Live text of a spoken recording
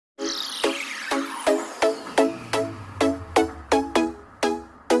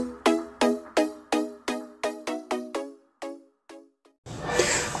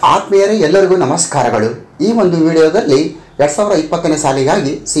ಆತ್ಮೀಯರೇ ಎಲ್ಲರಿಗೂ ನಮಸ್ಕಾರಗಳು. ಈ ಒಂದು ವಿಡಿಯೋದಲ್ಲಿ 2020ನೇ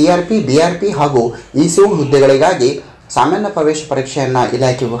ಸಾಲಿಗಾಗಿ CRP, BRP ಹಾಗೂ ECO ಹುದ್ದೆಗಳಿಗಾಗಿ ಸಾಮಾನ್ಯ ಪ್ರವೇಶ ಪರೀಕ್ಷೆಯನ್ನು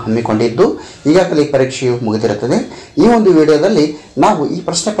ಇಲಾಖೆಯು ಹಮ್ಮಿಕೊಂಡಿದ್ದು ಈಗಾಗಲೇ ಪರೀಕ್ಷೆಯು ಮುಗಿದಿರುತ್ತದೆ. ಈ ಒಂದು ವಿಡಿಯೋದಲ್ಲಿ ನಾವು ಈ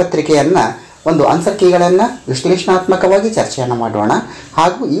ಪ್ರಶ್ನೆ ಪತ್ರಿಕೆಯನ್ನು ಒಂದು ಆನ್ಸರ್ ಕೀಗಳನ್ನು ವಿಶ್ಲೇಷಣಾತ್ಮಕವಾಗಿ ಚರ್ಚೆಯನ್ನು ಮಾಡೋಣ.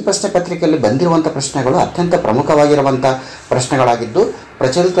 ಹಾಗೂ ಈ ಪ್ರಶ್ನೆ ಪತ್ರಿಕೆಯಲ್ಲಿ ಬಂದಿರುವಂಥ ಪ್ರಶ್ನೆಗಳು ಅತ್ಯಂತ ಪ್ರಮುಖವಾಗಿರುವಂಥ ಪ್ರಶ್ನೆಗಳಾಗಿದ್ದು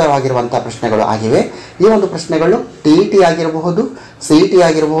ಪ್ರಚಲಿತವಾಗಿರುವಂಥ ಪ್ರಶ್ನೆಗಳು ಆಗಿವೆ. ಈ ಒಂದು ಪ್ರಶ್ನೆಗಳು TET ಆಗಿರಬಹುದು, CET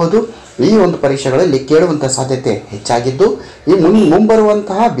ಆಗಿರಬಹುದು, ಈ ಒಂದು ಪರೀಕ್ಷೆಗಳಲ್ಲಿ ಕೇಳುವಂಥ ಸಾಧ್ಯತೆ ಹೆಚ್ಚಾಗಿದ್ದು ಈ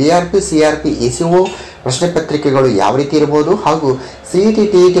ಮುಂಬರುವಂತಹ BRP CRP ECO ಪ್ರಶ್ನೆ ಪತ್ರಿಕೆಗಳು ಯಾವ ರೀತಿ ಇರಬಹುದು ಹಾಗೂ CET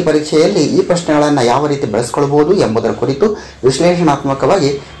TET ಪರೀಕ್ಷೆಯಲ್ಲಿ ಈ ಪ್ರಶ್ನೆಗಳನ್ನು ಯಾವ ರೀತಿ ಬಳಸ್ಕೊಳ್ಬೋದು ಎಂಬುದರ ಕುರಿತು ವಿಶ್ಲೇಷಣಾತ್ಮಕವಾಗಿ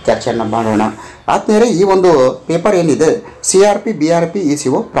ಚರ್ಚೆಯನ್ನು ಮಾಡೋಣ. ಆದ್ಮೇಲೆ ಈ ಒಂದು ಪೇಪರ್ ಏನಿದೆ CRP BRP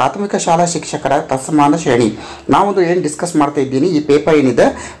ECO ಪ್ರಾಥಮಿಕ ಶಾಲಾ ಶಿಕ್ಷಕರ ತತ್ಸಮಾನ ಶ್ರೇಣಿ, ನಾವೊಂದು ಏನು ಡಿಸ್ಕಸ್ ಮಾಡ್ತಾ ಇದ್ದೀನಿ, ಈ ಪೇಪರ್ ಏನಿದೆ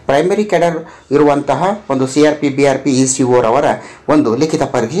ಪ್ರೈಮರಿ ಕ್ಯಾಡರ್ ಇರುವಂತಹ ಒಂದು CRP BRP ECO ರವರ ಒಂದು ಲಿಖಿತ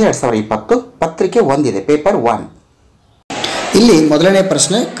ಪರೀಕ್ಷೆ 2020 ಪತ್ರಿಕೆ 1 ಇದೆ, ಪೇಪರ್ 1. ಇಲ್ಲಿ ಮೊದಲನೇ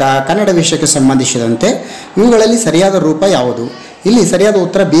ಪ್ರಶ್ನೆ ಕನ್ನಡ ವಿಷಯಕ್ಕೆ ಸಂಬಂಧಿಸಿದಂತೆ ಇವುಗಳಲ್ಲಿ ಸರಿಯಾದ ರೂಪ ಯಾವುದು? ಇಲ್ಲಿ ಸರಿಯಾದ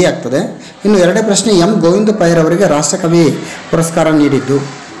ಉತ್ತರ ಬಿ ಆಗ್ತದೆ. ಇನ್ನು ಎರಡನೇ ಪ್ರಶ್ನೆ ಎಂ ಗೋವಿಂದ ಪೈರವರಿಗೆ ರಾಷ್ಟ್ರಕವಿ ಪುರಸ್ಕಾರ ನೀಡಿದ್ದು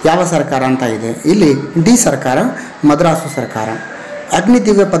ಯಾವ ಸರ್ಕಾರ ಅಂತ ಇದೆ. ಇಲ್ಲಿ ಡಿ ಸರ್ಕಾರ, ಮದ್ರಾಸು ಸರ್ಕಾರ.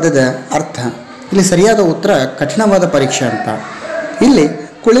 ಅಗ್ನಿದಿವ್ಯ ಪದದ ಅರ್ಥ, ಇಲ್ಲಿ ಸರಿಯಾದ ಉತ್ತರ ಕಠಿಣವಾದ ಪರೀಕ್ಷೆ ಅಂತ. ಇಲ್ಲಿ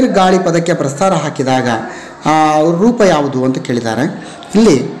ಕುಳಿರ್ ಗಾಳಿ ಪದಕ್ಕೆ ಪ್ರಸ್ತಾರ ಹಾಕಿದಾಗ ರೂಪ ಯಾವುದು ಅಂತ ಕೇಳಿದ್ದಾರೆ.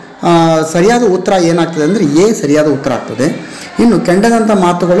 ಇಲ್ಲಿ ಸರಿಯಾದ ಉತ್ತರ ಏನಾಗ್ತದೆ ಅಂದರೆ ಎ ಸರಿಯಾದ ಉತ್ತರ ಆಗ್ತದೆ. ಇನ್ನು ಕೆಂಡದಂಥ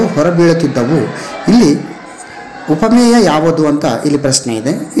ಮಾತುಗಳು ಹೊರಬೀಳುತ್ತಿದ್ದವು, ಇಲ್ಲಿ ಉಪಮೇಯ ಯಾವುದು ಅಂತ ಇಲ್ಲಿ ಪ್ರಶ್ನೆ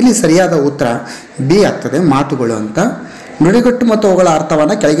ಇದೆ. ಇಲ್ಲಿ ಸರಿಯಾದ ಉತ್ತರ ಬಿ ಆಗ್ತದೆ, ಮಾತುಗಳು ಅಂತ. ನುಡಿಗಟ್ಟು ಮತ್ತು ಅವುಗಳ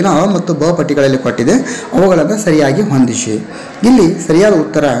ಅರ್ಥವನ್ನು ಕೆಳಗಿನ ಅ ಮತ್ತು ಬ ಪಟ್ಟಿಗಳಲ್ಲಿ ಕೊಟ್ಟಿದೆ, ಅವುಗಳನ್ನು ಸರಿಯಾಗಿ ಹೊಂದಿಸಿ. ಇಲ್ಲಿ ಸರಿಯಾದ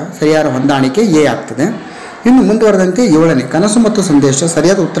ಉತ್ತರ ಸರಿಯಾದ ಹೊಂದಾಣಿಕೆ ಎ ಆಗ್ತದೆ. ಇನ್ನು ಮುಂದುವರೆದಂತೆ 7ನೇ ಕನಸು ಮತ್ತು ಸಂದೇಶ,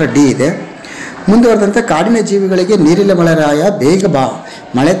 ಸರಿಯಾದ ಉತ್ತರ ಡಿ ಇದೆ. ಮುಂದುವರೆದಂತೆ ಕಾಡಿನ ಜೀವಿಗಳಿಗೆ ನೀರಿನ ಮಳೆರಾಯ ಬೇಗ ಬಾ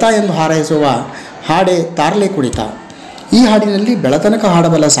ಮಳೆತಾ ಎಂದು ಹಾರೈಸುವ ಹಾಡೆ ತಾರ್ಲೆ ಕುಣಿತ. ಈ ಹಾಡಿನಲ್ಲಿ ಬೆಳತನಕ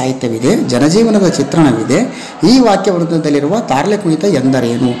ಹಾಡಬಲ್ಲ ಸಾಹಿತ್ಯವಿದೆ, ಜನಜೀವನದ ಚಿತ್ರಣವಿದೆ. ಈ ವಾಕ್ಯವೃತ್ತದಲ್ಲಿರುವ ತಾರ್ಲೆ ಕುಣಿತ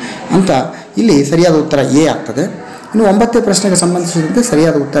ಎಂದರೇನು ಅಂತ ಇಲ್ಲಿ ಸರಿಯಾದ ಉತ್ತರ ಎ ಆಗ್ತದೆ. ಇನ್ನು 9ನೇ ಪ್ರಶ್ನೆಗೆ ಸಂಬಂಧಿಸಿದಂತೆ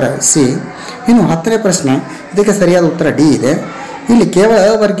ಸರಿಯಾದ ಉತ್ತರ ಸಿ. ಇನ್ನು 10ನೇ ಪ್ರಶ್ನೆ, ಇದಕ್ಕೆ ಸರಿಯಾದ ಉತ್ತರ ಡಿ ಇದೆ. ಇಲ್ಲಿ ಕೇವಲ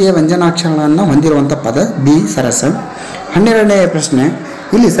ಅವರ್ಗೀಯ ವ್ಯಂಜನಾಕ್ಷರಗಳನ್ನು ಹೊಂದಿರುವಂಥ ಪದ ಬಿ ಸರಸ. 12ನೇ ಪ್ರಶ್ನೆ,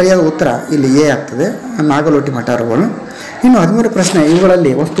 ಇಲ್ಲಿ ಸರಿಯಾದ ಉತ್ತರ ಇಲ್ಲಿ ಎ ಆಗ್ತದೆ, ನಾಗಲೋಟಿ ಮಠಾರಗಳು. ಇನ್ನು 13ನೇ ಪ್ರಶ್ನೆ,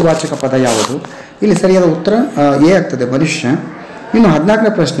 ಇವುಗಳಲ್ಲಿ ವಸ್ತುವಾಚಕ ಪದ ಯಾವುದು? ಇಲ್ಲಿ ಸರಿಯಾದ ಉತ್ತರ ಎ ಆಗ್ತದೆ, ಮನುಷ್ಯ. ಇನ್ನು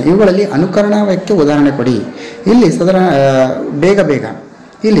 14ನೇ ಪ್ರಶ್ನೆ, ಇವುಗಳಲ್ಲಿ ಅನುಕರಣ ವಾಕ್ಯ ಉದಾಹರಣೆ ಕೊಡಿ. ಇಲ್ಲಿ ಬೇಗ ಬೇಗ,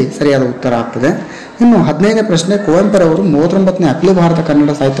 ಇಲ್ಲಿ ಸರಿಯಾದ ಉತ್ತರ ಆಗ್ತದೆ. ಇನ್ನು 15ನೇ ಪ್ರಶ್ನೆ, ಕುವೆಂಪುರವರು 39ನೇ ಅಖಿಲ ಭಾರತ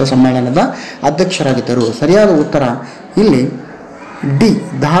ಕನ್ನಡ ಸಾಹಿತ್ಯ ಸಮ್ಮೇಳನದ ಅಧ್ಯಕ್ಷರಾಗಿದ್ದರು. ಸರಿಯಾದ ಉತ್ತರ ಇಲ್ಲಿ ಡಿ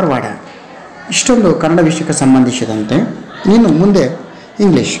ಧಾರವಾಡ. ಇಷ್ಟೊಂದು ಕನ್ನಡ ವಿಷಯಕ್ಕೆ ಸಂಬಂಧಿಸಿದಂತೆ. ಇನ್ನು ಮುಂದೆ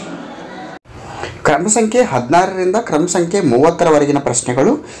ಇಂಗ್ಲೀಷ್ ಕ್ರಮ ಸಂಖ್ಯೆ 16ರಿಂದ ಕ್ರಮ ಸಂಖ್ಯೆ 30ರವರೆಗಿನ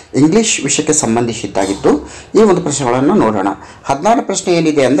ಪ್ರಶ್ನೆಗಳು ಇಂಗ್ಲೀಷ್ ವಿಷಯಕ್ಕೆ ಸಂಬಂಧಿಸಿದ್ದಾಗಿದ್ದು ಈ ಒಂದು ಪ್ರಶ್ನೆಗಳನ್ನು ನೋಡೋಣ. 16ನೇ ಪ್ರಶ್ನೆ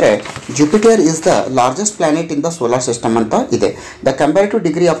ಏನಿದೆ ಅಂದರೆ Jupiter is the largest planet in the solar system ಅಂತ ಇದೆ. The comparative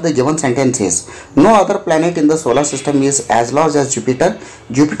degree of the given sentence is no other planet in the solar system is as large as Jupiter.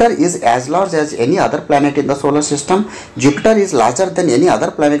 Jupiter is as large as any other planet in the solar system. Jupiter is larger than any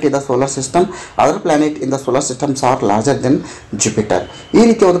other planet in the solar system. Other planet in the solar systems are larger then Jupiter. ಈ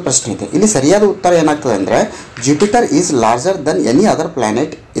ರೀತಿಯ ಒಂದು ಪ್ರಶ್ನೆ ಇದೆ. ಇಲ್ಲಿ ಸರಿಯಾದ ಉತ್ತರ ಏನಾಗ್ತದೆ ಅಂದರೆ Jupiter is larger than any other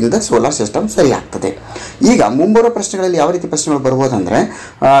planet in the solar system ಸರಿ ಆಗ್ತದೆ. ಈಗ ಮುಂಬರುವ ಪ್ರಶ್ನೆಗಳಲ್ಲಿ ಯಾವ ರೀತಿ ಪ್ರಶ್ನೆಗಳು ಬರ್ಬೋದಂದರೆ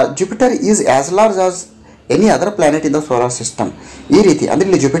Jupiter is as large as any other planet in the solar system. ಈ ರೀತಿ ಅಂದರೆ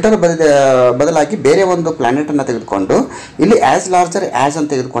ಇಲ್ಲಿ ಜುಪಿಟರ್ ಬದಲಾಗಿ ಬೇರೆ ಒಂದು ಪ್ಲಾನೆಟನ್ನು ತೆಗೆದುಕೊಂಡು ಇಲ್ಲಿ ಆ್ಯಸ್ ಲಾರ್ಜರ್ ಆ್ಯಸ್ ಅಂತ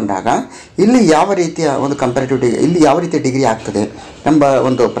ತೆಗೆದುಕೊಂಡಾಗ ಇಲ್ಲಿ ಯಾವ ರೀತಿಯ ಒಂದು ಕಂಪ್ಯಾರಿಟಿವ್ ಡಿಗ್ರಿ, ಇಲ್ಲಿ ಯಾವ ರೀತಿಯ ಡಿಗ್ರಿ ಆಗ್ತದೆ ಎಂಬ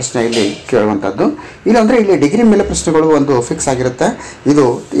ಒಂದು ಪ್ರಶ್ನೆ ಇಲ್ಲಿ ಕೇಳುವಂಥದ್ದು. ಇಲ್ಲಾಂದರೆ ಇಲ್ಲಿ ಡಿಗ್ರಿ ಮೇಲೆ ಪ್ರಶ್ನೆಗಳು ಒಂದು ಫಿಕ್ಸ್ ಆಗಿರುತ್ತೆ. ಇದು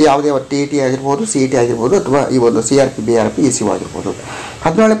ಯಾವುದೇ TET ಆಗಿರ್ಬೋದು, CET ಆಗಿರ್ಬೋದು, ಅಥವಾ ಈ ಒಂದು CRP BRP ECO ಆಗಿರ್ಬೋದು.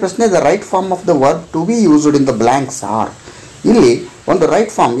 17ನೇ ಪ್ರಶ್ನೆ, the right form of the verb to be used in the blanks are. ಇಲ್ಲಿ ಒಂದು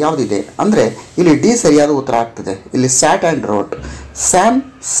ರೈಟ್ ಫಾರ್ಮ್ ಯಾವುದಿದೆ ಅಂದರೆ ಇಲ್ಲಿ ಡಿ ಸರಿಯಾದ ಉತ್ತರ ಆಗ್ತದೆ. ಇಲ್ಲಿ sat and wrote. Sam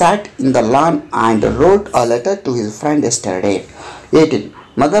sat in the lawn and wrote a letter to his friend yesterday. 18.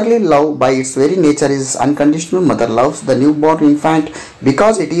 Motherly love by its very nature is unconditional. Mother loves the newborn infant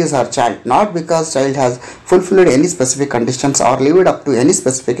because it is her child, not because child has fulfilled any specific conditions or lived up to any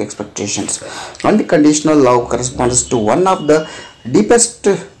specific expectations. Unconditional love corresponds to one of the deepest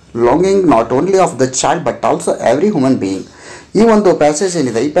longing not only of the child but also every human being. ಈ ಒಂದು passage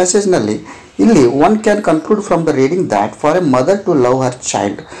ಏನಿದೆ, ಈ ಪ್ಯಾಸೇಜ್ನಲ್ಲಿ ಇಲ್ಲಿ one can conclude from the reading that for A mother to love Har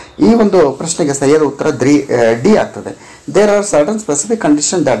child. ಈ ಒಂದು ಪ್ರಶ್ನೆಗೆ ಸರಿಯಾದ ಉತ್ತರ ಡಿ ಆಗ್ತದೆ. There are certain specific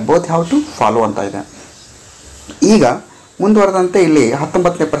condition that both have to follow ಅಂತ ಇದೆ. ಈಗ ಮುಂದುವರೆದಂತೆ ಇಲ್ಲಿ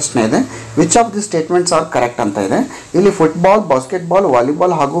 19ನೇ ಪ್ರಶ್ನೆ ಇದೆ, which of the statements are correct ಅಂತ ಇದೆ. ಇಲ್ಲಿ ಫುಟ್ಬಾಲ್, ಬಾಸ್ಕೆಟ್ಬಾಲ್,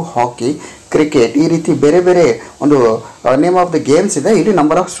 ವಾಲಿಬಾಲ್ ಹಾಗೂ ಹಾಕಿ, ಕ್ರಿಕೆಟ್ ಈ ರೀತಿ ಬೇರೆ ಬೇರೆ ಒಂದು ನೇಮ್ ಆಫ್ ದ ಗೇಮ್ಸ್ ಇದೆ. ಇಲ್ಲಿ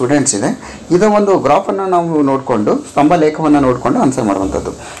ನಂಬರ್ ಆಫ್ ಸ್ಟೂಡೆಂಟ್ಸ್ ಇದೆ. ಇದರ ಒಂದು ಗ್ರಾಫನ್ನು ನಾವು ನೋಡಿಕೊಂಡು ಸ್ತಂಭ ಲೇಖವನ್ನು ನೋಡಿಕೊಂಡು ಆನ್ಸರ್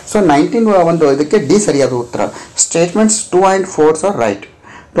ಮಾಡುವಂಥದ್ದು. ಸೊ 19 ಒಂದು ಇದಕ್ಕೆ ಡಿ ಸರಿಯಾದ ಉತ್ತರ. Statements 2 and 4 are right.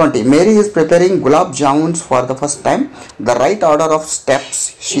 20. Mary is preparing gulab jamuns for the first time. The right order of steps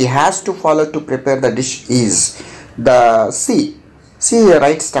she has to follow to prepare the dish is the C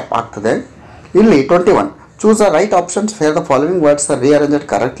right step ಆಗ್ತದೆ. ಇಲ್ಲಿ 21. Choose the right options where the following words are rearranged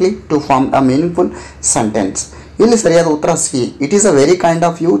correctly to form a meaningful sentence. ಇಲ್ಲಿ ಸರಿಯಾದ ಉತ್ತರ C. It is a very kind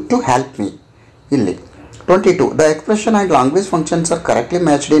of you to help me. ಇಲ್ಲಿ 22. The expression and language functions are correctly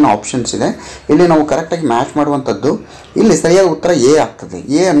matched in options ಇದೆ. ಇಲ್ಲಿ ನಾವು ಕರೆಕ್ಟಾಗಿ match ಮಾಡುವಂಥದ್ದು. ಇಲ್ಲಿ ಸರಿಯಾದ ಉತ್ತರ ಎ ಆಗ್ತದೆ.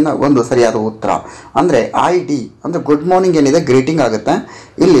 ಎ ಅನ್ನೋ ಒಂದು ಸರಿಯಾದ ಉತ್ತರ. ಅಂದರೆ ID ಅಂದರೆ ಗುಡ್ ಮಾರ್ನಿಂಗ್ ಏನಿದೆ ಗ್ರೀಟಿಂಗ್ ಆಗುತ್ತೆ.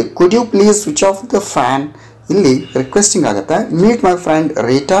 ಇಲ್ಲಿ could you please switch off the fan, ಇಲ್ಲಿ ರಿಕ್ವೆಸ್ಟಿಂಗ್ ಆಗುತ್ತೆ. ಮೀಟ್ ಮೈ ಫ್ರೆಂಡ್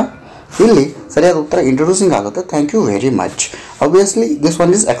ರೀಟಾ, ಇಲ್ಲಿ ಸರಿಯಾದ ಉತ್ತರ ಇಂಟ್ರೊಡ್ಯೂಸಿಂಗ್ ಆಗುತ್ತೆ. Thank you very much. Obviously this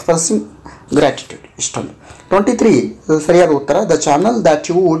one is expressing gratitude. ಇಷ್ಟೊಂದು 23 ಸರಿಯಾದ ಉತ್ತರ. The channel that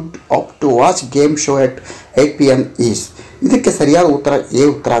you would app to watch game show at 8 PM is, ಇದಕ್ಕೆ ಸರಿಯಾದ ಉತ್ತರ ಎ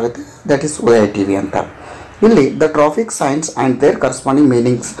ಉತ್ತರ ಆಗುತ್ತೆ. ದಟ್ ಈಸ್ OITV ಅಂತ. ಇಲ್ಲಿ the traffic science and there corresponding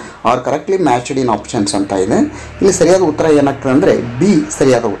meanings R correctly matched in options ಅಂತ ಇದೆ. ಇಲ್ಲಿ ಸರಿಯಾದ ಉತ್ತರ ಏನಾಗ್ತದೆ ಅಂದರೆ ಬಿ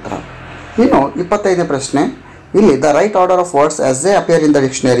ಸರಿಯಾದ ಉತ್ತರ. ಇನ್ನು 25ನೇ ಪ್ರಶ್ನೆ, ಇಲ್ಲಿ the right order of words as they appear in the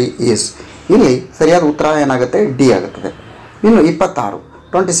dictionary is, ಇಲ್ಲಿ ಸರಿಯಾದ ಉತ್ತರ ಏನಾಗುತ್ತೆ ಡಿ ಆಗುತ್ತದೆ. ಇನ್ನು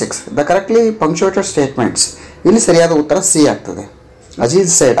 26 ದ ಕರೆಕ್ಟ್ಲಿ ಪಂಕ್ಚುಯೇಟೆಡ್ ಸ್ಟೇಟ್ಮೆಂಟ್ಸ್, ಇಲ್ಲಿ ಸರಿಯಾದ ಉತ್ತರ ಸಿ ಆಗ್ತದೆ.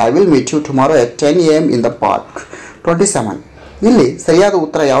 Aziz said I will meet you tomorrow at 10 AM in the park. 27 ಇಲ್ಲಿ ಸರಿಯಾದ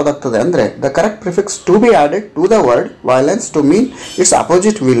ಉತ್ತರ ಯಾವುದಾಗ್ತದೆ ಅಂದರೆ the correct prefix to be added to the word violence two mean it's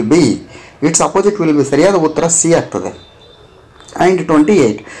opposite will be, ಸರಿಯಾದ ಉತ್ತರ ಸಿ ಆಗ್ತದೆ. And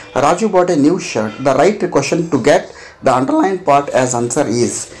 28 Raju bought a new shirt. The right question to get the underlined part as answer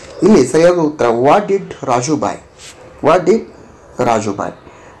is, ಇಲ್ಲಿ ಸರಿಯಾದ ಉತ್ತರ what did Raju buy.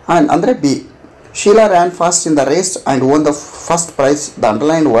 And ಅಂದರೆ B. Sheila ran fast in the race and won the first prize. The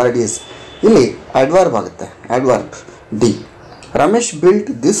underlined word is, ಇಲ್ಲಿ adverb ಆಗುತ್ತೆ. adverb D. Ramesh built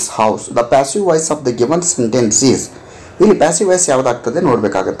this house. The passive voice of the given sentence is, ಇಲ್ಲಿ passive voice ಯಾವುದಾಗ್ತದೆ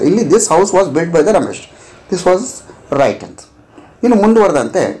ನೋಡಬೇಕಾಗುತ್ತೆ. ಇಲ್ಲಿ this house was built by the Ramesh. This was right answer. ಇನ್ನು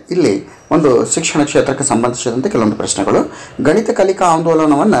ಮುಂದುವರೆದಂತೆ ಇಲ್ಲಿ ಒಂದು ಶಿಕ್ಷಣ ಕ್ಷೇತ್ರಕ್ಕೆ ಸಂಬಂಧಿಸಿದಂತೆ ಕೆಲವೊಂದು ಪ್ರಶ್ನೆಗಳು. ಗಣಿತ ಕಲಿಕಾ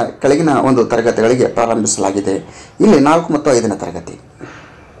ಆಂದೋಲನವನ್ನು ಕೆಳಗಿನ ಒಂದು ತರಗತಿಗಳಿಗೆ ಪ್ರಾರಂಭಿಸಲಾಗಿದೆ. ಇಲ್ಲಿ 4 ಮತ್ತು 5ನೇ ತರಗತಿ.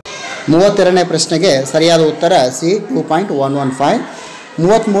 32ನೇ ಪ್ರಶ್ನೆಗೆ ಸರಿಯಾದ ಉತ್ತರ ಸಿ 2.115.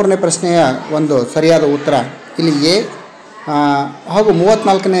 33ನೇ ಪ್ರಶ್ನೆಯ ಒಂದು ಸರಿಯಾದ ಉತ್ತರ ಇಲ್ಲಿ ಎ ಹಾಗೂ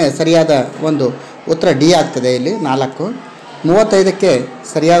 34ನೇ ಸರಿಯಾದ ಒಂದು ಉತ್ತರ ಡಿ ಆಗ್ತದೆ. ಇಲ್ಲಿ 4. 35ಕ್ಕೆ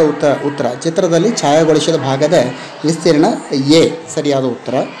ಸರಿಯಾದ ಉತ್ತರ ಚಿತ್ರದಲ್ಲಿ ಛಾಯಾಗೊಳಿಸಿದ ಭಾಗದ ವಿಸ್ತೀರ್ಣ ಎ ಸರಿಯಾದ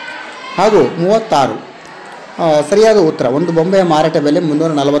ಉತ್ತರ. ಹಾಗೂ 36 ಸರಿಯಾದ ಉತ್ತರ ಒಂದು ಬೊಂಬೆಯ ಮಾರಾಟ ಬೆಲೆ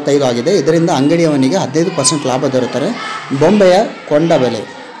 345 ಆಗಿದೆ. ಇದರಿಂದ ಅಂಗಡಿಯವನಿಗೆ 15% ಲಾಭ ದೊರೆಯುತ್ತದೆ. ಬೊಂಬೆಯ ಕೊಂಡ ಬೆಲೆ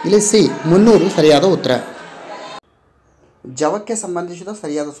ಇಲ್ಲಿ ಸಿ 300 ಸರಿಯಾದ ಉತ್ತರ. ಜವಕ್ಕೆ ಸಂಬಂಧಿಸಿದ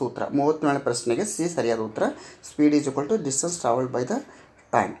ಸರಿಯಾದ ಸೂತ್ರ 37ನೇ ಪ್ರಶ್ನೆಗೆ ಸಿ ಸರಿಯಾದ ಉತ್ತರ. Speed is equal to distance travelled by the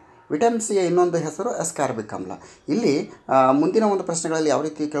time. Vitamin ಸಿಯ ಇನ್ನೊಂದು ಹೆಸರು ಅಸ್ಕಾರ್ಬಿಕ್ ಆಮ್ಲ. ಇಲ್ಲಿ ಮುಂದಿನ ಒಂದು ಪ್ರಶ್ನೆಗಳಲ್ಲಿ ಯಾವ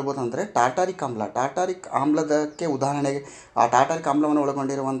ರೀತಿ ಕೇಳ್ಬೋದು ಅಂದರೆ ಟಾಟಾರಿಕ್ ಆಮ್ಲದಕ್ಕೆ ಉದಾಹರಣೆಗೆ ಆ ಟಾಟಾರಿಕ್ ಆಮ್ಲವನ್ನು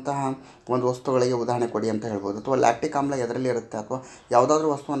ಒಳಗೊಂಡಿರುವಂತಹ ಒಂದು ವಸ್ತುಗಳಿಗೆ ಉದಾಹರಣೆ ಕೊಡಿ ಅಂತ ಹೇಳ್ಬೋದು. ಅಥವಾ ಲ್ಯಾಕ್ಟಿಕ್ ಆಮ್ಲ ಎದರಲ್ಲಿ ಇರುತ್ತೆ, ಅಥವಾ ಯಾವುದಾದ್ರೂ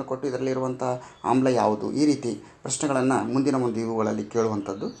ವಸ್ತುವನ್ನು ಕೊಟ್ಟು ಇದರಲ್ಲಿರುವಂಥ ಆಮ್ಲ ಯಾವುದು, ಈ ರೀತಿ ಪ್ರಶ್ನೆಗಳನ್ನು ಮುಂದಿನ ಒಂದು ಇವುಗಳಲ್ಲಿ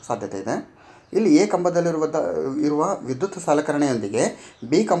ಕೇಳುವಂಥದ್ದು ಸಾಧ್ಯತೆ ಇದೆ. ಇಲ್ಲಿ ಎ ಕಂಬದಲ್ಲಿರುವ ವಿದ್ಯುತ್ ಸಲಕರಣೆಯೊಂದಿಗೆ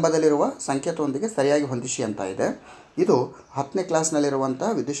ಬಿ ಕಂಬದಲ್ಲಿರುವ ಸಂಕೇತದೊಂದಿಗೆ ಸರಿಯಾಗಿ ಹೊಂದಿಸಿ ಅಂತ ಇದೆ. ಇದು 10ನೇ ಕ್ಲಾಸ್ನಲ್ಲಿರುವಂಥ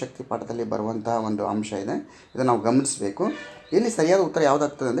ವಿದ್ಯುತ್ ಶಕ್ತಿ ಪಾಠದಲ್ಲಿ ಬರುವಂಥ ಒಂದು ಅಂಶ ಇದೆ. ಇದನ್ನು ನಾವು ಗಮನಿಸಬೇಕು. ಇಲ್ಲಿ ಸರಿಯಾದ ಉತ್ತರ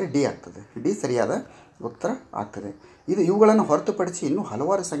ಯಾವುದಾಗ್ತದೆ ಅಂದರೆ ಡಿ ಆಗ್ತದೆ. ಡಿ ಸರಿಯಾದ ಉತ್ತರ ಆಗ್ತದೆ. ಇವುಗಳನ್ನು ಹೊರತುಪಡಿಸಿ ಇನ್ನೂ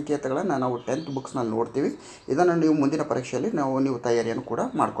ಹಲವಾರು ಸಂಕೇತಗಳನ್ನು ನಾವು 10th ಬುಕ್ಸ್ನಲ್ಲಿ ನೋಡ್ತೀವಿ. ಇದನ್ನು ನೀವು ಮುಂದಿನ ಪರೀಕ್ಷೆಯಲ್ಲಿ ನೀವು ತಯಾರಿಯನ್ನು ಕೂಡ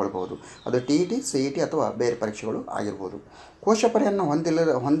ಮಾಡ್ಕೊಳ್ಬೋದು. ಅದು TET, CET ಅಥವಾ ಬೇರೆ ಪರೀಕ್ಷೆಗಳು ಆಗಿರ್ಬೋದು. ಕೋಶಪರೆಯನ್ನು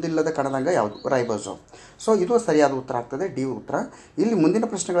ಹೊಂದಿಲ್ಲದ ಕಣದಂಗ ಯಾವುದು? ರೈಬೋಸೋಮ್. ಸೊ ಇದು ಸರಿಯಾದ ಉತ್ತರ ಆಗ್ತದೆ, ಡಿ ಉತ್ತರ. ಇಲ್ಲಿ ಮುಂದಿನ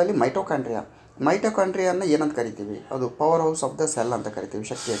ಪ್ರಶ್ನೆಗಳಲ್ಲಿ ಮೈಟೋಕಾಂಡ್ರಿಯಾವನ್ನು ಏನಂತ ಕರಿತೀವಿ? ಅದು power house of the cell ಅಂತ ಕರಿತೀವಿ,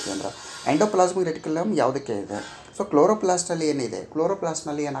 ಶಕ್ತಿಯ ಕೇಂದ್ರ. ಎಂಡೋಪ್ಲಾಸ್ಮಿಕ್ ರೆಟಿಕ್ಯುಲಮ್ ಯಾವುದಕ್ಕೆ ಇದೆ? ಸೊ ಕ್ಲೋರೋಪ್ಲಾಸ್ಟಲ್ಲಿ ಏನಿದೆ?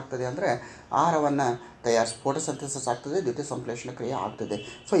 ಕ್ಲೋರೋಪ್ಲಾಸ್ಟ್ನಲ್ಲಿ ಏನಾಗ್ತದೆ ಅಂದರೆ ಆಹಾರವನ್ನು ಫೋಟೋಸಿಂಥೆಸಿಸ್ ಆಗ್ತದೆ, ದ್ಯುತಿ ಸಂಶ್ಲೇಷಣ ಕ್ರಿಯೆ ಆಗ್ತದೆ.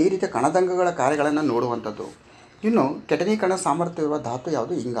 ಸೊ ಈ ರೀತಿಯ ಕಣದಂಗಗಳ ಕಾರ್ಯಗಳನ್ನು ನೋಡುವಂಥದ್ದು. ಇನ್ನು ಕೆಟನೀಕರಣ ಸಾಮರ್ಥ್ಯವಿರುವ ಧಾತು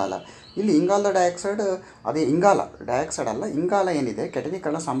ಯಾವುದು? ಇಂಗಾಲ. ಇಲ್ಲಿ ಇಂಗಾಲದ ಡೈಆಕ್ಸೈಡ್, ಅದೇ ಡೈಆಕ್ಸೈಡ್ ಅಲ್ಲ, ಇಂಗಾಲ ಏನಿದೆ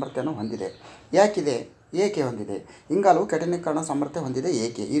ಕೆಟನೀಕರಣ ಸಾಮರ್ಥ್ಯವನ್ನು ಹೊಂದಿದೆ. ಏಕೆ ಹೊಂದಿದೆ? ಇಂಗಾಲವು ಕೆಟನೀಕರಣ ಸಾಮರ್ಥ್ಯ ಹೊಂದಿದೆ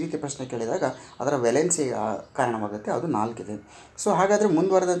ಏಕೆ? ಈ ರೀತಿ ಪ್ರಶ್ನೆ ಕೇಳಿದಾಗ ಅದರ ವೆಲೆನ್ಸಿ ಕಾರಣವಾಗುತ್ತೆ, ಅದು 4 ಇದೆ. ಸೊ ಹಾಗಾದರೆ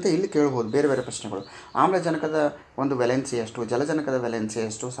ಮುಂದುವರೆದಂತೆ ಇಲ್ಲಿ ಕೇಳ್ಬೋದು ಬೇರೆ ಬೇರೆ ಪ್ರಶ್ನೆಗಳು. ಆಮ್ಲಜನಕದ ಒಂದು ವೆಲೆನ್ಸಿ ಎಷ್ಟು, ಜಲಜನಕದ ವೆಲೆನ್ಸಿ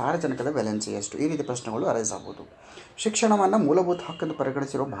ಎಷ್ಟು, ಸಾರಜನಕದ ವೆಲೆನ್ಸಿ ಎಷ್ಟು, ಈ ರೀತಿ ಪ್ರಶ್ನೆಗಳು ಅರೈಸ್ ಆಗ್ಬೋದು. ಶಿಕ್ಷಣವನ್ನು ಮೂಲಭೂತ ಹಕ್ಕೆಂದು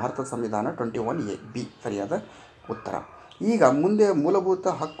ಪರಿಗಣಿಸಿರುವ ಭಾರತದ ಸಂವಿಧಾನ 21A, ಬಿ ಸರಿಯಾದ ಉತ್ತರ. ಈಗ ಮುಂದೆ ಮೂಲಭೂತ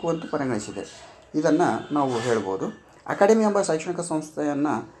ಹಕ್ಕು ಅಂತ ಪರಿಗಣಿಸಿದೆ. ಇದನ್ನು ನಾವು ಹೇಳ್ಬೋದು. ಅಕಾಡೆಮಿ ಎಂಬ ಶೈಕ್ಷಣಿಕ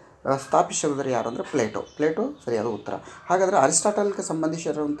ಸಂಸ್ಥೆಯನ್ನು ಸ್ಥಾಪಿಸಿದವರು ಯಾರು ಅಂದರೆ ಪ್ಲೇಟೋ ಸರಿಯಾದ ಉತ್ತರ. ಹಾಗಾದರೆ ಅರಿಸ್ಟಾಟಲ್ಗೆ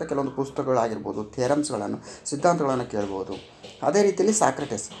ಸಂಬಂಧಿಸಿರುವಂಥ ಕೆಲವೊಂದು ಪುಸ್ತಕಗಳಾಗಿರ್ಬೋದು, ಥಿಯರಮ್ಸ್ಗಳನ್ನು, ಸಿದ್ಧಾಂತಗಳನ್ನು ಕೇಳ್ಬೋದು. ಅದೇ ರೀತಿಯಲ್ಲಿ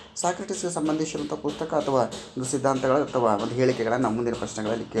ಸಾಕ್ರೆಟಿಸ್ಗೆ ಸಂಬಂಧಿಸಿರುವಂಥ ಪುಸ್ತಕ ಅಥವಾ ಒಂದು ಸಿದ್ಧಾಂತಗಳು ಅಥವಾ ಒಂದು ಹೇಳಿಕೆಗಳನ್ನು ಮುಂದಿನ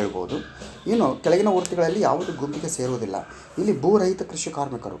ಪ್ರಶ್ನೆಗಳಲ್ಲಿ ಕೇಳ್ಬೋದು. ಇನ್ನು ಕೆಳಗಿನ ವೃತ್ತಿಗಳಲ್ಲಿ ಯಾವುದು ಗುಂಪಿಗೆ ಸೇರುವುದಿಲ್ಲ. ಇಲ್ಲಿ ಭೂರಹಿತ ಕೃಷಿ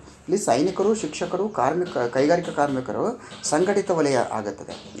ಕಾರ್ಮಿಕರು, ಇಲ್ಲಿ ಸೈನಿಕರು, ಶಿಕ್ಷಕರು, ಕೈಗಾರಿಕಾ ಕಾರ್ಮಿಕರು ಸಂಘಟಿತ ವಲಯ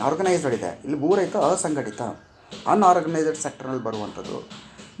ಆಗುತ್ತದೆ, ಆರ್ಗನೈಸ್ಡ್ ಇದೆ. ಇಲ್ಲಿ ಭೂರಹಿತ ಅಸಂಘಟಿತ ಅನ್ಆರ್ಗನೈಸ್ಡ್ ಸೆಕ್ಟರ್ನಲ್ಲಿ ಬರುವಂಥದ್ದು.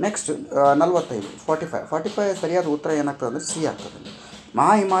 ನೆಕ್ಸ್ಟ್ 45 ಸರಿಯಾದ ಉತ್ತರ ಏನಾಗ್ತದೆ ಅಂದರೆ ಸಿ ಆಗ್ತದೆ.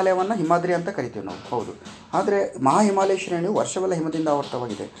 ಮಹಾ ಹಿಮಾಲಯವನ್ನು ಹಿಮಾದ್ರಿ ಅಂತ ಕರಿತೀವಿ ನಾವು, ಹೌದು. ಆದರೆ ಮಹಾ ಹಿಮಾಲಯ ಶ್ರೇಣಿಯು ವರ್ಷವೆಲ್ಲ ಹಿಮದಿಂದ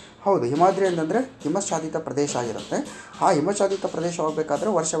ಆವೃತವಾಗಿದೆ, ಹೌದು. ಹಿಮಾದ್ರಿ ಅಂತಂದರೆ ಹಿಮಚ್ಛಾದಿತ ಪ್ರದೇಶ ಆಗಿರುತ್ತೆ. ಆ ಹಿಮಚ್ಛಾದಿತ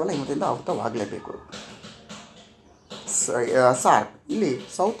ಪ್ರದೇಶವಾಗಬೇಕಾದ್ರೆ ವರ್ಷವೆಲ್ಲ ಹಿಮದಿಂದ ಆವೃತವಾಗಲೇಬೇಕು. ಸಾರ್ಕ್, ಇಲ್ಲಿ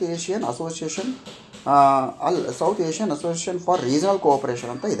south Asian association for regional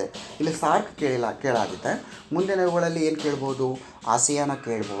cooperation ಅಂತ ಇದೆ. ಇಲ್ಲಿ ಸಾರ್ಕ್ ಕೇಳಾಗಿದೆ. ಮುಂದಿನವುಗಳಲ್ಲಿ ಏನು ಕೇಳ್ಬೋದು? ಆಸಿಯಾನ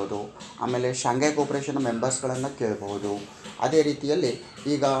ಕೇಳ್ಬೋದು, ಆಮೇಲೆ ಶಾಂಘೈ ಕೋಆಪರೇಷನ್ ಮೆಂಬರ್ಸ್ಗಳನ್ನು ಕೇಳ್ಬೋದು. ಅದೇ ರೀತಿಯಲ್ಲಿ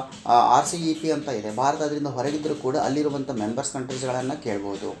ಈಗ RCEP ಅಂತ ಇದೆ, ಭಾರತ ಅದರಿಂದ ಹೊರಗಿದ್ದರೂ ಕೂಡ ಅಲ್ಲಿರುವಂಥ ಮೆಂಬರ್ಸ್ ಕಂಟ್ರೀಸ್ಗಳನ್ನು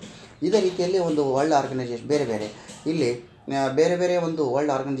ಕೇಳ್ಬೋದು. ಇದೇ ರೀತಿಯಲ್ಲಿ ಒಂದು ವರ್ಲ್ಡ್ ಆರ್ಗನೈಸೇಷನ್ ಬೇರೆ ಬೇರೆ ಒಂದು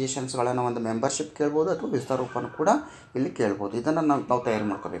ವರ್ಲ್ಡ್ ಆರ್ಗನೈಸೇಷನ್ಸ್ಗಳನ್ನು ಒಂದು ಮೆಂಬರ್ಶಿಪ್ ಕೇಳ್ಬೋದು ಅಥವಾ ವಿಸ್ತಾರೂಪನ ಕೂಡ ಇಲ್ಲಿ ಕೇಳ್ಬೋದು. ಇದನ್ನು ನಾವು ತಯಾರು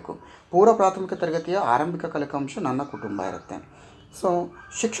ಮಾಡ್ಕೋಬೇಕು. ಪೂರ್ವ ಪ್ರಾಥಮಿಕ ತರಗತಿಯ ಆರಂಭಿಕ ಕಲಿಕಾಂಶ ನನ್ನ ಕುಟುಂಬ ಇರುತ್ತೆ. ಸೊ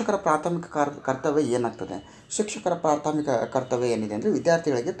ಶಿಕ್ಷಕರ ಪ್ರಾಥಮಿಕ ಕರ್ತವ್ಯ ಏನಾಗ್ತದೆ? ಶಿಕ್ಷಕರ ಪ್ರಾಥಮಿಕ ಕರ್ತವ್ಯ ಏನಿದೆ ಅಂದರೆ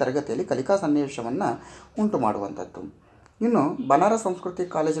ವಿದ್ಯಾರ್ಥಿಗಳಿಗೆ ತರಗತಿಯಲ್ಲಿ ಕಲಿಕಾ ಸನ್ನಿವೇಶವನ್ನು ಉಂಟು ಮಾಡುವಂಥದ್ದು. ಇನ್ನು ಬನಾರಸ್ ಸಂಸ್ಕೃತಿ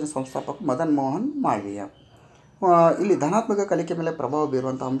ಕಾಲೇಜಿನ ಸಂಸ್ಥಾಪಕ ಮದನ್ ಮೋಹನ್ ಮಾಳವೀಯ. ಇಲ್ಲಿ ಧನಾತ್ಮಕ ಕಲಿಕೆ ಮೇಲೆ ಪ್ರಭಾವ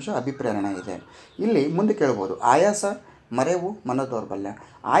ಬೀರುವಂಥ ಅಂಶ ಅಭಿಪ್ರೇರಣೆ ಇದೆ. ಇಲ್ಲಿ ಮುಂದೆ ಕೇಳ್ಬೋದು, ಆಯಾಸ, ಮರೆವು, ಮನೋದೌರ್ಬಲ್ಯ.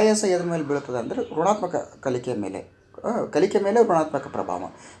 ಆಯಾಸ ಎದ್ರ ಮೇಲೆ ಬೀಳುತ್ತದೆ ಅಂದರೆ ಋಣಾತ್ಮಕ ಕಲಿಕೆ ಮೇಲೆ ಋಣಾತ್ಮಕ ಪ್ರಭಾವ.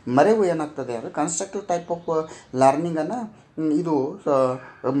 ಮರೆವು ಏನಾಗ್ತದೆ ಅಂದರೆ ಕನ್ಸ್ಟ್ರಕ್ಟಿವ್ ಟೈಪ್ ಆಫ್ ಲರ್ನಿಂಗನ್ನು ಇದು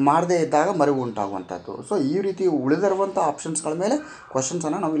ಮಾಡದೇ ಇದ್ದಾಗ ಮರೆವು ಉಂಟಾಗುವಂಥದ್ದು. ಸೊ ಈ ರೀತಿ ಉಳಿದಿರುವಂಥ ಆಪ್ಷನ್ಸ್ಗಳ ಮೇಲೆ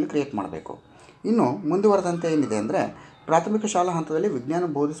ಕ್ವಶನ್ಸನ್ನು ನಾವು ಇಲ್ಲಿ ಕ್ರಿಯೇಟ್ ಮಾಡಬೇಕು. ಇನ್ನು ಮುಂದುವರೆದಂತೆ ಏನಿದೆ ಅಂದರೆ ಪ್ರಾಥಮಿಕ ಶಾಲಾ ಹಂತದಲ್ಲಿ ವಿಜ್ಞಾನ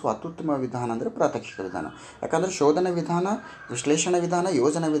ಬೋಧಿಸುವ ಅತ್ಯುತ್ತಮ ವಿಧಾನ ಅಂದರೆ ಪ್ರಾತ್ಯಕ್ಷಿಕ ವಿಧಾನ. ಯಾಕಂದರೆ ಶೋಧನ ವಿಧಾನ, ವಿಶ್ಲೇಷಣಾ ವಿಧಾನ,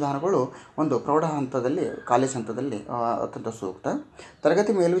 ಯೋಜನಾ ವಿಧಾನಗಳು ಒಂದು ಪ್ರೌಢ ಹಂತದಲ್ಲಿ, ಕಾಲೇಜ್ ಹಂತದಲ್ಲಿ ಅತ್ಯಂತ ಸೂಕ್ತ.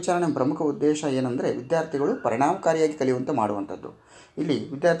 ತರಗತಿ ಮೇಲ್ವಿಚಾರಣೆ ಪ್ರಮುಖ ಉದ್ದೇಶ ಏನಂದರೆ ವಿದ್ಯಾರ್ಥಿಗಳು ಪರಿಣಾಮಕಾರಿಯಾಗಿ ಕಲಿಯುವಂತೆ ಮಾಡುವಂಥದ್ದು. ಇಲ್ಲಿ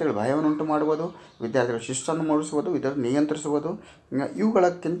ವಿದ್ಯಾರ್ಥಿಗಳು ಭಯವನ್ನುಂಟು ಮಾಡುವುದು, ವಿದ್ಯಾರ್ಥಿಗಳು ಶಿಸ್ತನ್ನು ಮೂಡಿಸುವುದು, ವಿದ್ಯಾರ್ಥಿ ನಿಯಂತ್ರಿಸುವುದು,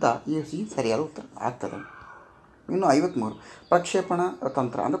 ಇವುಗಳಕ್ಕಿಂತ ಈ ಸರಿಯಾದ ಉತ್ತರ ಆಗ್ತದೆ. ಇನ್ನು 53 ಪ್ರಕ್ಷೇಪಣ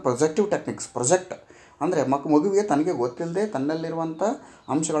ತಂತ್ರ ಅಂದರೆ ಪ್ರೊಜೆಕ್ಟಿವ್ ಟೆಕ್ನಿಕ್ಸ್. ಪ್ರೊಜೆಕ್ಟ್ ಅಂದರೆ ಮಗುವಿಗೆ ತನಗೆ ಗೊತ್ತಿಲ್ಲದೆ ತನ್ನಲ್ಲಿರುವಂಥ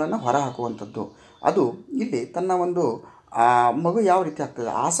ಅಂಶಗಳನ್ನು ಹೊರ ಹಾಕುವಂಥದ್ದು. ಅದು ಇಲ್ಲಿ ತನ್ನ ಒಂದು ಮಗು ಯಾವ ರೀತಿ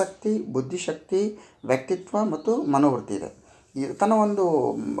ಆಗ್ತದೆ, ಆಸಕ್ತಿ, ಬುದ್ಧಿಶಕ್ತಿ, ವ್ಯಕ್ತಿತ್ವ ಮತ್ತು ಮನೋವೃತ್ತಿ ಇದೆ. ತನ್ನ ಒಂದು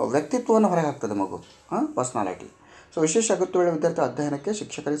ವ್ಯಕ್ತಿತ್ವವನ್ನು ಹೊರಗೆ ಹಾಕ್ತದೆ ಮಗು, ಪರ್ಸ್ನಾಲಿಟಿ. ಸೊ ವಿಶೇಷ ಅಗತ್ಯವುಳ್ಳ ವಿದ್ಯಾರ್ಥಿ ಅಧ್ಯಯನಕ್ಕೆ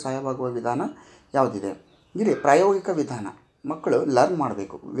ಶಿಕ್ಷಕರಿಗೆ ಸಹಾಯವಾಗುವ ವಿಧಾನ ಯಾವುದಿದೆ? ಇಲ್ಲಿ ಪ್ರಾಯೋಗಿಕ ವಿಧಾನ. ಮಕ್ಕಳು ಲರ್ನ್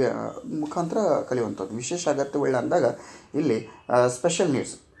ಮಾಡಬೇಕು, ಮುಖಾಂತರ ಕಲಿಯುವಂಥದ್ದು. ವಿಶೇಷ ಅಗತ್ಯವುಳ್ಳ ಅಂದಾಗ ಇಲ್ಲಿ special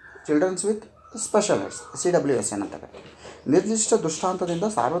needs, children's with special needs, CWSN ಅಂತ ಕರೀತಾರೆ. ನಿರ್ದಿಷ್ಟ ದೃಷ್ಟಾಂತದಿಂದ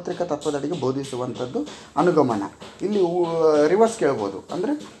ಸಾರ್ವತ್ರಿಕ ತತ್ವದಡಿಗೆ ಬೋಧಿಸುವಂಥದ್ದು ಅನುಗಮನ. ಇಲ್ಲಿ ರಿವರ್ಸ್ ಕೇಳ್ಬೋದು,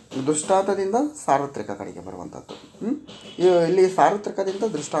 ಅಂದರೆ ದೃಷ್ಟಾಂತದಿಂದ ಸಾರ್ವತ್ರಿಕ ಕಡೆಗೆ ಬರುವಂಥದ್ದು. ಇಲ್ಲಿ ಸಾರ್ವತ್ರಿಕದಿಂದ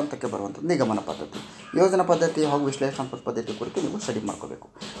ದೃಷ್ಟಾಂತಕ್ಕೆ ಬರುವಂಥದ್ದು ನಿಗಮನ ಪದ್ಧತಿ. ಯೋಜನಾ ಪದ್ಧತಿ ಹಾಗೂ ವಿಶ್ಲೇಷಣಾತ್ಮಕ ಪದ್ಧತಿ ಕುರಿತು ನೀವು ಸ್ಟಡಿ ಮಾಡ್ಕೋಬೇಕು.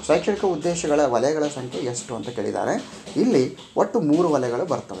 ಶೈಕ್ಷಣಿಕ ಉದ್ದೇಶಗಳ ವಲಯಗಳ ಸಂಖ್ಯೆ ಎಷ್ಟು ಅಂತ ಕೇಳಿದ್ದಾರೆ. ಇಲ್ಲಿ ಒಟ್ಟು 3 ವಲಯಗಳು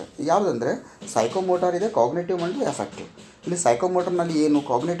ಬರ್ತವೆ. ಯಾವುದಂದರೆ ಸೈಕೋಮೋಟಾರ್ ಇದೆ, ಕಾಗ್ನೇಟಿವ್ ಮತ್ತು ಎಫೆಕ್ಟಿವ್. ಇಲ್ಲಿ ಸೈಕೋಮೋಟರ್ನಲ್ಲಿ ಏನು,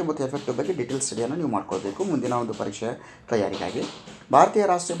 ಕಾಗ್ನೇಟಿವ್ ಮತ್ತು ಎಫೆಕ್ಟಿವ್ ಬಗ್ಗೆ ಡೀಟೇಲ್ಸ್ ಸ್ಟಡಿಯನ್ನು ನೀವು ಮಾಡ್ಕೊಳ್ಬೇಕು ಮುಂದಿನ ಒಂದು ಪರೀಕ್ಷೆ ತಯಾರಿಗಾಗಿ. ಭಾರತೀಯ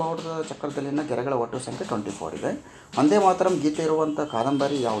ರಾಷ್ಟ್ರೀಯ ಬಾವುಟದ ಚಕ್ರದಲ್ಲಿನ ಗೆರೆಗಳ ಒಟ್ಟು ಸಂಖ್ಯೆ 24 ಇದೆ. ಒಂದೇ ಮಾತರಂ ಗೀತೆ ಇರುವಂಥ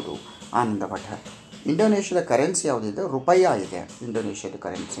ಕಾದಂಬರಿ ಯಾವುದು? ಆನಂದ ಭಟ. ಇಂಡೋನೇಷ್ಯಾದ ಕರೆನ್ಸಿ ಯಾವುದಿದೆ? ರೂಪಾಯಿ ಇದೆ ಇಂಡೋನೇಷ್ಯಾದ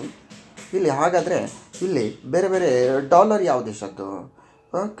ಕರೆನ್ಸಿ. ಇಲ್ಲಿ ಹಾಗಾದರೆ ಇಲ್ಲಿ ಬೇರೆ ಬೇರೆ ಡಾಲರ್ ಯಾವ ದೇಶದ್ದು,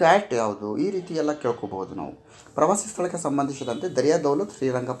 ಕ್ಯಾಟ್ ಯಾವುದು, ಈ ರೀತಿ ಎಲ್ಲ ಕೇಳ್ಕೋಬಹುದು ನಾವು. ಪ್ರವಾಸಿ ಸ್ಥಳಕ್ಕೆ ಸಂಬಂಧಿಸಿದಂತೆ ದರಿಯಾ ದೌಲತ್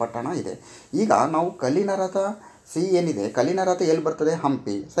ಶ್ರೀರಂಗಪಟ್ಟಣ ಇದೆ. ಈಗ ನಾವು ಕಲ್ಲಿನರಥ ಏನಿದೆ, ಕಲ್ಲಿನರಥ ಎಲ್ಲಿ ಬರ್ತದೆ?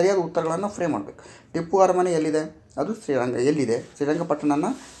 ಹಂಪಿ. ಸರಿಯಾದ ಉತ್ತರಗಳನ್ನು ಫ್ರೇಮ್ ಮಾಡಬೇಕು. ಟಿಪ್ಪು ಅರಮನೆ ಎಲ್ಲಿದೆ? ಅದು ಎಲ್ಲಿದೆ? ಶ್ರೀರಂಗಪಟ್ಟಣನ,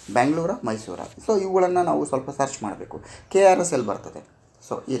 ಬೆಂಗಳೂರು, ಮೈಸೂರು. ಸೊ ಇವುಗಳನ್ನು ನಾವು ಸ್ವಲ್ಪ ಸರ್ಚ್ ಮಾಡಬೇಕು. KRS ಎಲ್ಲಿ ಬರ್ತದೆ?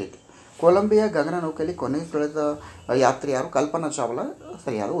 ಸೊ ಈ ರೀತಿ. ಕೊಲಂಬಿಯಾ ಗಗನನೌಕೆಯಲ್ಲಿ ಕೊನೆಯುಳಿದ ಯಾತ್ರಿ ಯಾರು? ಕಲ್ಪನಾ ಚಾವ್ಲಾ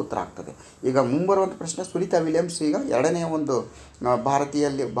ಸರಿಯಾದ ಉತ್ತರ ಆಗ್ತದೆ. ಈಗ ಮುಂಬರುವಂಥ ಪ್ರಶ್ನೆ, ಸುನೀತಾ ವಿಲಿಯಮ್ಸ್ ಈಗ 2ನೇ ಒಂದು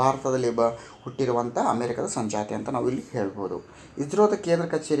ಭಾರತದಲ್ಲಿ ಹುಟ್ಟಿರುವಂಥ ಅಮೆರಿಕದ ಸಂಜಾತಿ ಅಂತ ನಾವು ಇಲ್ಲಿ ಹೇಳ್ಬೋದು. ಇಸ್ರೋದ ಕೇಂದ್ರ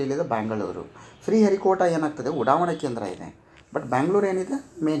ಕಚೇರಿ ಇಲ್ಲಿದೆ ಬೆಂಗಳೂರು. ಶ್ರೀಹರಿಕೋಟ ಏನಾಗ್ತದೆ? ಉಡಾವಣೆ ಕೇಂದ್ರ ಇದೆ. ಬಟ್ ಬೆಂಗಳೂರು ಏನಿದೆ?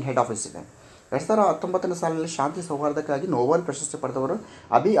 ಮೇನ್ ಹೆಡ್ ಆಫೀಸ್ ಇದೆ. 2019 ಸಾಲಿನಲ್ಲಿ ಶಾಂತಿ ಸೌಹಾರ್ದಕ್ಕಾಗಿ ನೋಬೆಲ್ ಪ್ರಶಸ್ತಿ ಪಡೆದವರು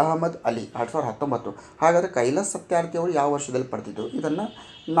ಅಬಿ ಅಹಮದ್ ಅಲಿ 2019. ಹಾಗಾದರೆ ಕೈಲಾಸ್ ಸತ್ಯಾರ್ಥಿ ಅವರು ಯಾವ ವರ್ಷದಲ್ಲಿ ಪಡೆದಿದ್ದು? ಇದನ್ನು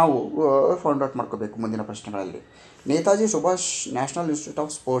ನಾವು ಫೌಂಡ್ ಔಟ್ ಮಾಡ್ಕೋಬೇಕು ಮುಂದಿನ ಪ್ರಶ್ನೆಗಳಲ್ಲಿ. Netaji Subhash national institute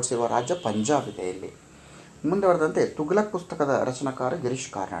of sports ಇರುವ ರಾಜ್ಯ ಪಂಜಾಬ್ ಇದೆ. ಇಲ್ಲಿ ಮುಂದುವರೆದಂತೆ ತುಘಲಕ್ ಪುಸ್ತಕದ ರಚನಾಕಾರ ಗಿರೀಶ್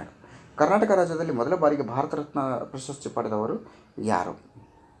ಕಾರ್ನಾಡ್. ಕರ್ನಾಟಕ ರಾಜ್ಯದಲ್ಲಿ ಮೊದಲ ಬಾರಿಗೆ ಭಾರತ ರತ್ನ ಪ್ರಶಸ್ತಿ ಪಡೆದವರು ಯಾರು?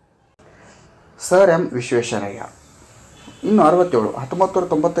 Sir M Visvesvaraya. ಇನ್ನು 67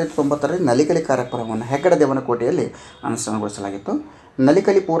 1995-90ರಲ್ಲಿ ನಲಿಕಲಿ ಕಾರ್ಯಕ್ರಮವನ್ನು ಹೆಗ್ಗಡ ದೇವನಕೋಟೆಯಲ್ಲಿ ಅನುಷ್ಠಾನಗೊಳಿಸಲಾಗಿತ್ತು.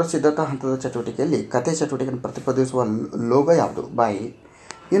 ನಲಿಕಲಿ ಪೂರ್ವ ಸಿದ್ಧತಾ ಹಂತದ ಚಟುವಟಿಕೆಯಲ್ಲಿ ಕಥೆ ಚಟುವಟಿಕೆಯನ್ನು ಪ್ರತಿಪಾದಿಸುವ ಲೋಗೋ ಯಾವುದು? ಬಾಯಿ.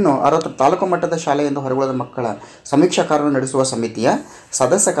 ಇನ್ನು 60 ತಾಲೂಕು ಮಟ್ಟದ ಶಾಲೆಯಿಂದ ಹೊರಗುಳಿದ ಮಕ್ಕಳ ಸಮೀಕ್ಷಾ ಕಾರ್ಯ ನಡೆಸುವ ಸಮಿತಿಯ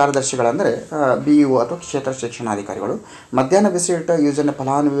ಸದಸ್ಯ ಕಾರ್ಯದರ್ಶಿಗಳಂದರೆ BEO ಅಥವಾ ಕ್ಷೇತ್ರ ಶಿಕ್ಷಣಾಧಿಕಾರಿಗಳು. ಮಧ್ಯಾಹ್ನ ಬಿಸಿಯೂಟ ಯೋಜನೆ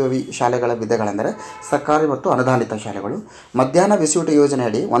ಫಲಾನುಭವಿ ಶಾಲೆಗಳ ವಿಧಗಳೆಂದರೆ ಸರ್ಕಾರಿ ಮತ್ತು ಅನುದಾನಿತ ಶಾಲೆಗಳು. ಮಧ್ಯಾಹ್ನ ಬಿಸಿಯೂಟ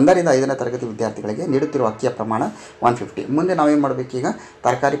ಯೋಜನೆಯಡಿ 1ರಿಂದ 5ನೇ ತರಗತಿ ವಿದ್ಯಾರ್ಥಿಗಳಿಗೆ ನೀಡುತ್ತಿರುವ ಅಕ್ಕಿಯ ಪ್ರಮಾಣ 150. ಮುಂದೆ ನಾವೇನು ಮಾಡಬೇಕೀಗ?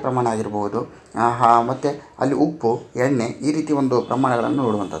 ತರಕಾರಿ ಪ್ರಮಾಣ ಆಗಿರ್ಬೋದು, ಮತ್ತು ಅಲ್ಲಿ ಉಪ್ಪು, ಎಣ್ಣೆ, ಈ ರೀತಿ ಒಂದು ಪ್ರಮಾಣಗಳನ್ನು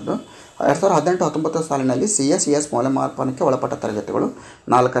ನೋಡುವಂಥದ್ದು. 2018-19 ಸಾಲಿನಲ್ಲಿ CSES ಮೌಲ್ಯಮಾಪನಕ್ಕೆ ಒಳಪಟ್ಟ ತರಗತಿಗಳು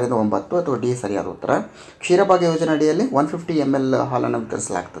 4ರಿಂದ 9 ಅಥವಾ ಡಿ ಸರಿಯಾದ ಉತ್ತರ. ಕ್ಷೀರಭಾಗ್ಯ ಯೋಜನೆ ಅಡಿಯಲ್ಲಿ 150 ml ಹಾಲನ್ನು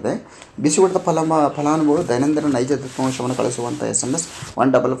ವಿತರಿಸಲಾಗ್ತದೆ. ಬಿಸಿಯೂಟದ ಫಲಾನುಭವಿಗಳು ದೈನಂದಿನ ನೈಜ ದತ್ತಾಂಶವನ್ನು ಕಳಿಸುವಂಥ SMS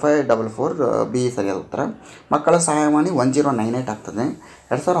 15544 ಬಿ ಸರಿಯಾದ ಉತ್ತರ. ಮಕ್ಕಳ ಸಹಾಯವಾಣಿ 1098 ಆಗ್ತದೆ.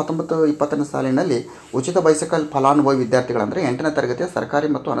 2019-20 ಸಾಲಿನಲ್ಲಿ ಉಚಿತ ಬೈಸಿಕಲ್ ಫಲಾನುಭವಿ ವಿದ್ಯಾರ್ಥಿಗಳಂದರೆ 8ನೇ ತರಗತಿಯ ಸರ್ಕಾರಿ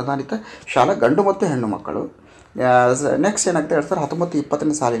ಮತ್ತು ಅನುದಾನಿತ ಶಾಲಾ ಗಂಡು ಮತ್ತು ಹೆಣ್ಣು ಮಕ್ಕಳು. ನೆಕ್ಸ್ಟ್ ಏನಾಗ್ತದೆ?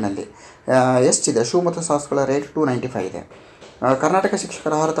 2019-20 ಸಾಲಿನಲ್ಲಿ ಎಷ್ಟಿದೆ? ಶೂ ಮತ್ತು ಸಾಕ್ಸ್ಗಳ ರೇಟ್ 295 ಇದೆ. ಕರ್ನಾಟಕ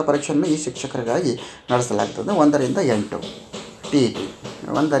ಶಿಕ್ಷಕರ ಅರ್ಹತಾ ಪರೀಕ್ಷೆಯನ್ನು ಈ ಶಿಕ್ಷಕರಿಗಾಗಿ ನಡೆಸಲಾಗ್ತದೆ 1ರಿಂದ 8 TET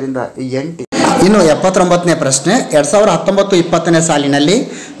 1ರಿಂದ 8. ಇನ್ನು 79ನೇ ಪ್ರಶ್ನೆ, 2019-20 ಸಾಲಿನಲ್ಲಿ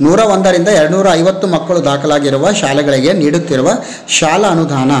 101ರಿಂದ 250 ಮಕ್ಕಳು ದಾಖಲಾಗಿರುವ ಶಾಲೆಗಳಿಗೆ ನೀಡುತ್ತಿರುವ ಶಾಲಾ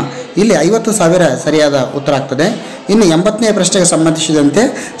ಅನುದಾನ. ಇಲ್ಲಿ 50,000 ಸರಿಯಾದ ಉತ್ತರ ಆಗ್ತದೆ. ಇನ್ನು 80ನೇ ಪ್ರಶ್ನೆಗೆ ಸಂಬಂಧಿಸಿದಂತೆ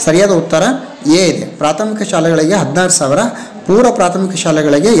ಸರಿಯಾದ ಉತ್ತರ ಎ ಇದೆ. ಪ್ರಾಥಮಿಕ ಶಾಲೆಗಳಿಗೆ 16,000, ಪೂರ್ವ ಪ್ರಾಥಮಿಕ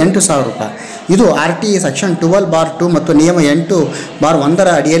ಶಾಲೆಗಳಿಗೆ 8,000 ರೂಪಾಯಿ. ಇದು RTE ಸೆಕ್ಷನ್ 12/2 ಮತ್ತು ನಿಯಮ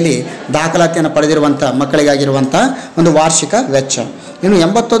 8/1 ಅಡಿಯಲ್ಲಿ ದಾಖಲಾತಿಯನ್ನು ಪಡೆದಿರುವಂಥ ಮಕ್ಕಳಿಗಾಗಿರುವಂಥ ಒಂದು ವಾರ್ಷಿಕ ವೆಚ್ಚ. ಇನ್ನು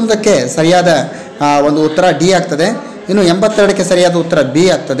 81ಕ್ಕೆ ಸರಿಯಾದ ಒಂದು ಉತ್ತರ ಡಿ ಆಗ್ತದೆ. ಇನ್ನು 82ಕ್ಕೆ ಸರಿಯಾದ ಉತ್ತರ ಬಿ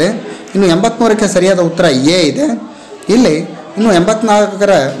ಆಗ್ತದೆ. ಇನ್ನು 83ಕ್ಕೆ ಸರಿಯಾದ ಉತ್ತರ ಎ ಇದೆ. ಇಲ್ಲಿ ಇನ್ನು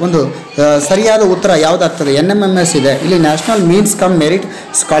 84ರ ಒಂದು ಸರಿಯಾದ ಉತ್ತರ ಯಾವುದಾಗ್ತದೆ? NMMS ಇದೆ. ಇಲ್ಲಿ national means come merit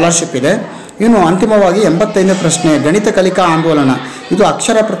scholarship ಇದೆ. ಇನ್ನು ಅಂತಿಮವಾಗಿ 85ನೇ ಪ್ರಶ್ನೆ, ಗಣಿತ ಕಲಿಕಾ ಆಂದೋಲನ. ಇದು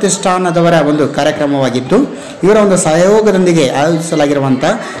ಅಕ್ಷರ ಪ್ರತಿಷ್ಠಾನದವರ ಒಂದು ಕಾರ್ಯಕ್ರಮವಾಗಿದ್ದು ಇವರ ಒಂದು ಸಹಯೋಗದೊಂದಿಗೆ ಆಯೋಜಿಸಲಾಗಿರುವಂಥ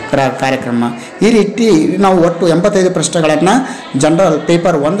ಕಾರ್ಯಕ್ರಮ. ಈ ರೀತಿ ನಾವು ಒಟ್ಟು 85 ಪ್ರಶ್ನೆಗಳನ್ನು ಜನರಲ್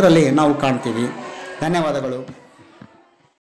ಪೇಪರ್ 1ರಲ್ಲಿ ನಾವು ಕಾಣ್ತೀವಿ. ಧನ್ಯವಾದಗಳು.